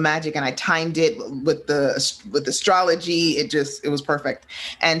candle magic, and I timed it with astrology. It was perfect.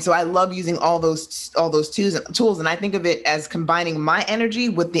 And so I love using all those tools. And I think of it as combining my energy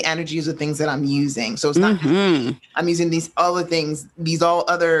with the energies of things that I'm using. So it's not just me. I'm using these other things, all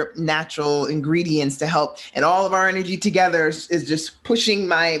other natural ingredients to help. And all of our energy together is just pushing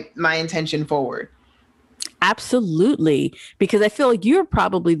my intention forward. Absolutely. Because I feel like you're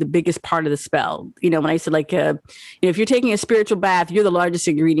probably the biggest part of the spell. When I said if you're taking a spiritual bath, you're the largest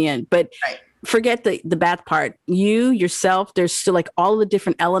ingredient, but right. Forget the bath part. You, yourself, there's still like all the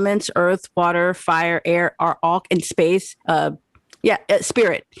different elements, earth, water, fire, air are all in space.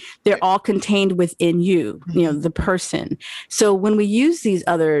 Spirit. They're all contained within you, the person. So when we use these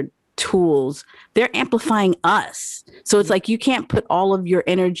other tools, they're amplifying us. So it's like you can't put all of your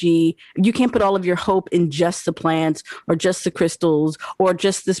energy, you can't put all of your hope in just the plants or just the crystals or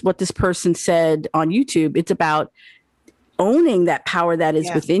just what this person said on YouTube. It's about owning that power that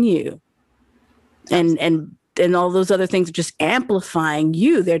is within you. And all those other things are just amplifying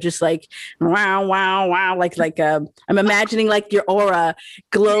you. They're just like, wow, wow, wow. I'm imagining like your aura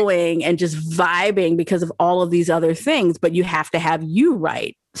glowing and just vibing because of all of these other things, but you have to have you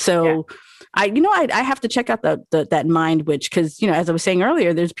right. So I have to check out that mind witch, because, as I was saying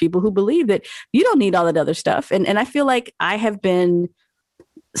earlier, there's people who believe that you don't need all that other stuff. And I feel like I have been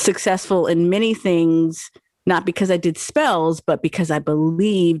successful in many things, not because I did spells, but because I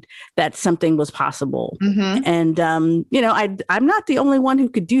believed that something was possible. Mm-hmm. And, I'm not the only one who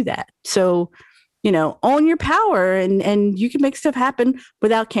could do that. So, own your power and you can make stuff happen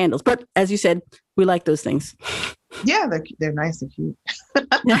without candles. But as you said, we like those things. Yeah, they're nice and cute.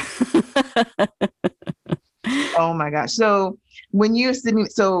 Oh my gosh. So when you're sitting,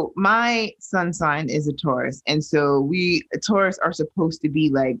 so my sun sign is a Taurus. And so Taurus are supposed to be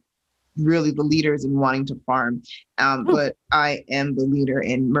like really the leaders in wanting to farm. But I am the leader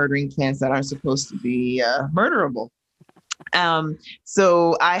in murdering plants that are supposed to be murderable.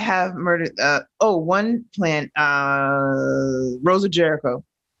 So I have murdered, one plant, Rose of Jericho.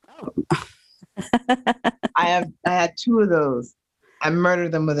 I had two of those. I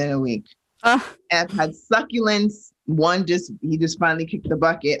murdered them within a week. And I've had succulents. He just finally kicked the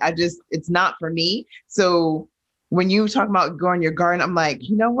bucket. It's not for me. So when you talk about growing your garden, I'm like,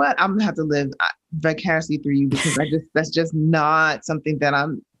 you know what? I'm gonna have to live vicariously through you, because that's just not something that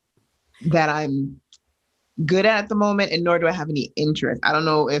I'm good at the moment, and nor do I have any interest. I don't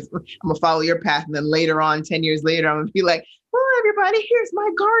know if I'm gonna follow your path, and then later on, 10 years later, I'm gonna be like, well, everybody, here's my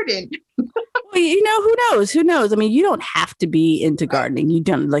garden. Well, who knows? I mean, you don't have to be into gardening. You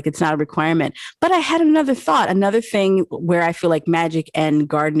don't, it's not a requirement. But I had another thought, another thing where I feel like magic and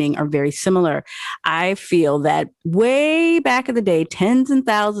gardening are very similar. I feel that way back in the day, tens and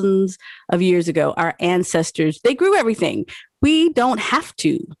thousands of years ago, our ancestors, they grew everything. We don't have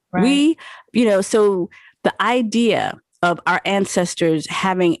to. Right. So the idea of our ancestors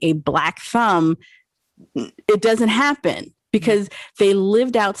having a black thumb, it doesn't happen. Because they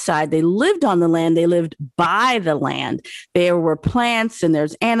lived outside, they lived on the land, they lived by the land. There were plants and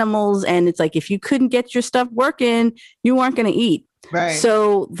there's animals. And it's like, if you couldn't get your stuff working, you weren't going to eat. Right.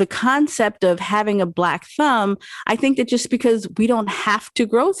 So the concept of having a black thumb, I think that just because we don't have to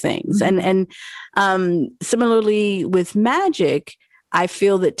grow things. Mm-hmm. And similarly with magic, I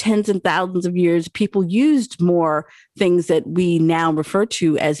feel that tens and thousands of years, people used more things that we now refer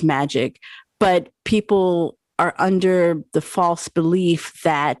to as magic, but people are under the false belief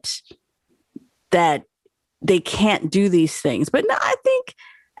that they can't do these things. But no, I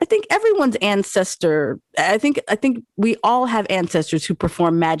think everyone's ancestor, I think we all have ancestors who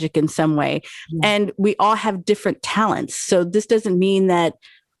perform magic in some way, and we all have different talents. So this doesn't mean that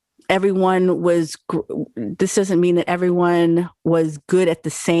everyone was good at the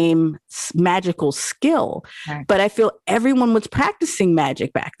same magical skill. Right. But I feel everyone was practicing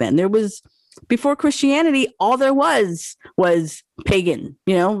magic back then. There was, before Christianity, all there was pagan.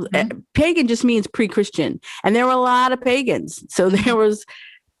 Pagan just means pre-Christian, and there were a lot of pagans.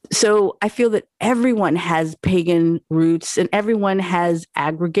 So I feel that everyone has pagan roots and everyone has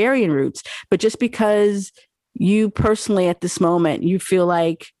agrarian roots. But just because you personally at this moment, you feel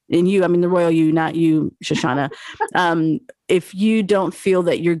like, and you, I mean the royal you, not you, Shoshana, if you don't feel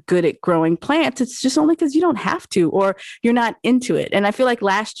that you're good at growing plants, it's just only because you don't have to, or you're not into it. And I feel like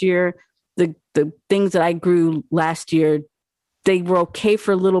last year, the things that I grew last year, they were okay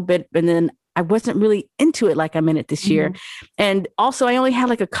for a little bit, and then I wasn't really into it like I'm in it this year. And also I only had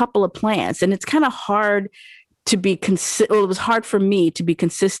like a couple of plants, and it's kind of hard to be it was hard for me to be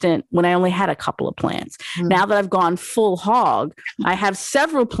consistent when I only had a couple of plants. Now that I've gone full hog, I have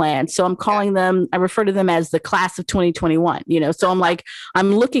several plants. So I'm calling them, I refer to them as the class of 2021, so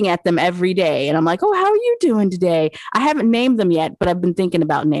I'm looking at them every day and I'm like, oh, how are you doing today? I haven't named them yet, but I've been thinking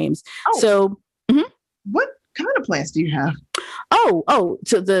about names. What kind of plants do you have?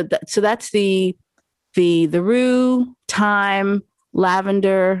 So that's the rue, thyme,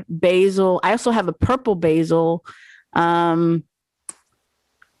 lavender, basil. I also have a purple basil, lavender.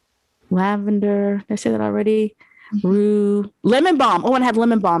 Did I say that already? Rue, lemon balm. And I have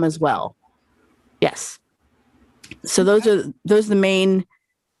lemon balm as well. Yes. So those are the main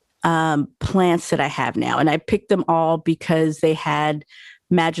plants that I have now, and I picked them all because they had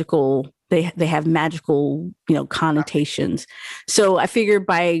magical. They have magical, connotations. So I figured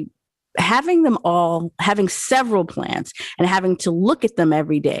by having several plants and having to look at them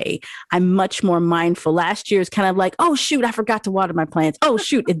every day, I'm much more mindful. Last year is kind of like, oh shoot, I forgot to water my plants. Oh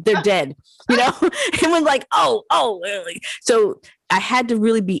shoot, they're dead. It was like, oh. So I had to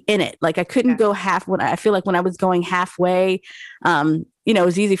really be in it. Like I couldn't go half. I feel like when I was going halfway, it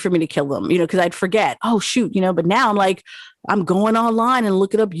was easy for me to kill them, because I'd forget. Oh shoot, but now I'm like, I'm going online and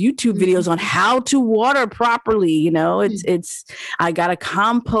looking up YouTube videos on how to water properly. It's I got a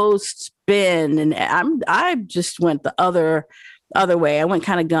compost bin, and I just went the other way. I went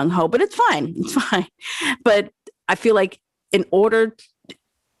kind of gung ho, but it's fine. It's fine. But I feel like in order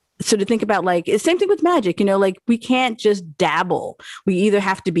to think about, like, it's the same thing with magic, like we can't just dabble. We either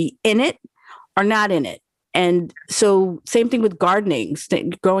have to be in it or not in it. And so same thing with gardening,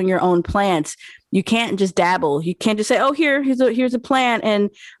 growing your own plants. You can't just dabble. You can't just say, oh, here's a plant, and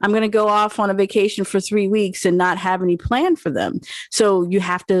I'm going to go off on a vacation for 3 weeks and not have any plan for them. So you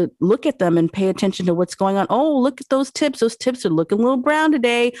have to look at them and pay attention to what's going on. Oh, look at those tips. Those tips are looking a little brown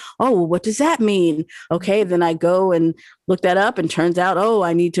today. Oh, what does that mean? Okay, then I go and look that up, and turns out, oh,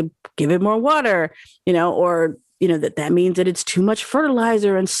 I need to give it more water, or that means that it's too much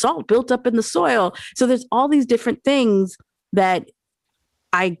fertilizer and salt built up in the soil. So there's all these different things that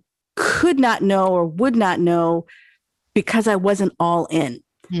I could not know or would not know because I wasn't all in.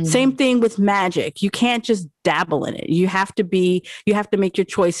 Same thing with magic. You can't just dabble in it. You have to make your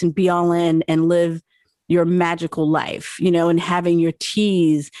choice and be all in and live your magical life, and having your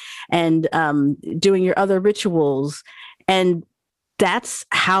teas and doing your other rituals. And that's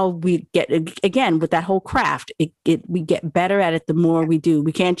how we get, again, with that whole craft, we get better at it the more we do.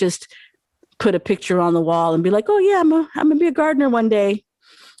 We can't just put a picture on the wall and be like, oh yeah, I'm gonna be a gardener one day.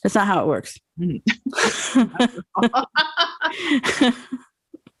 That's not how it works.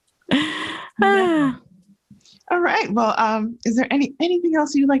 All right. Well, is there anything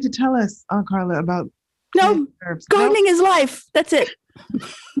else you'd like to tell us, Carla, about? No, gardening is life. That's it.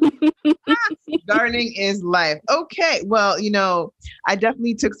 Gardening is life. Okay. Well, I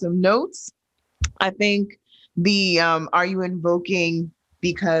definitely took some notes. I think are you invoking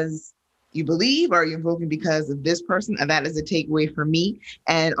because you believe, or are you invoking because of this person? And that is a takeaway for me.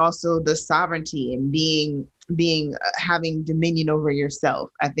 And also the sovereignty and having dominion over yourself.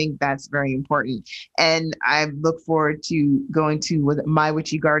 I think that's very important. And I look forward to going to My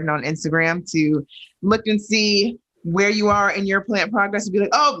Witchy Garden on Instagram to look and see where you are in your plant progress and be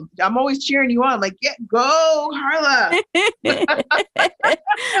like, oh, I'm always cheering you on. Like, yeah, go, Carla.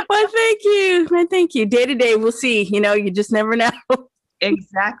 Well, thank you. Day to day, we'll see. You just never know.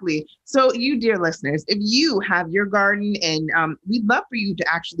 Exactly. So you, dear listeners, if you have your garden, and we'd love for you to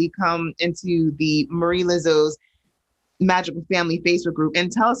actually come into the Marie Lizzo's Magical Family Facebook group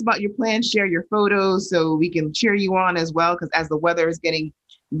and tell us about your plans, share your photos so we can cheer you on as well. Because as the weather is getting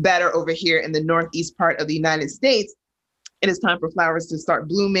better over here in the northeast part of the United States, it is time for flowers to start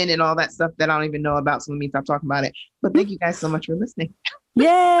blooming and all that stuff that I don't even know about. So let me stop talking about it. But thank you guys so much for listening.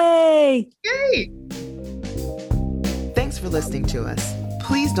 Yay! Yay! Thanks for listening to us.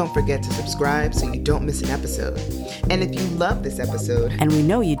 Please don't forget to subscribe so you don't miss an episode. And if you love this episode, and we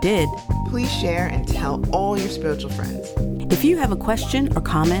know you did, please share and tell all your spiritual friends. If you have a question or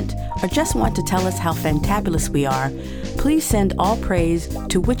comment, or just want to tell us how fantabulous we are, please send all praise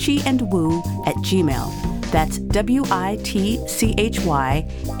to witchyandwoo@gmail.com. That's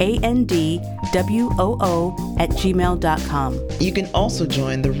witchyandwoo@gmail.com. You can also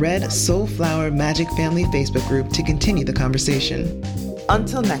join the Red Soulflower Magic Family Facebook group to continue the conversation.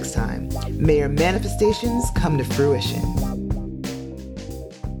 Until next time, may your manifestations come to fruition.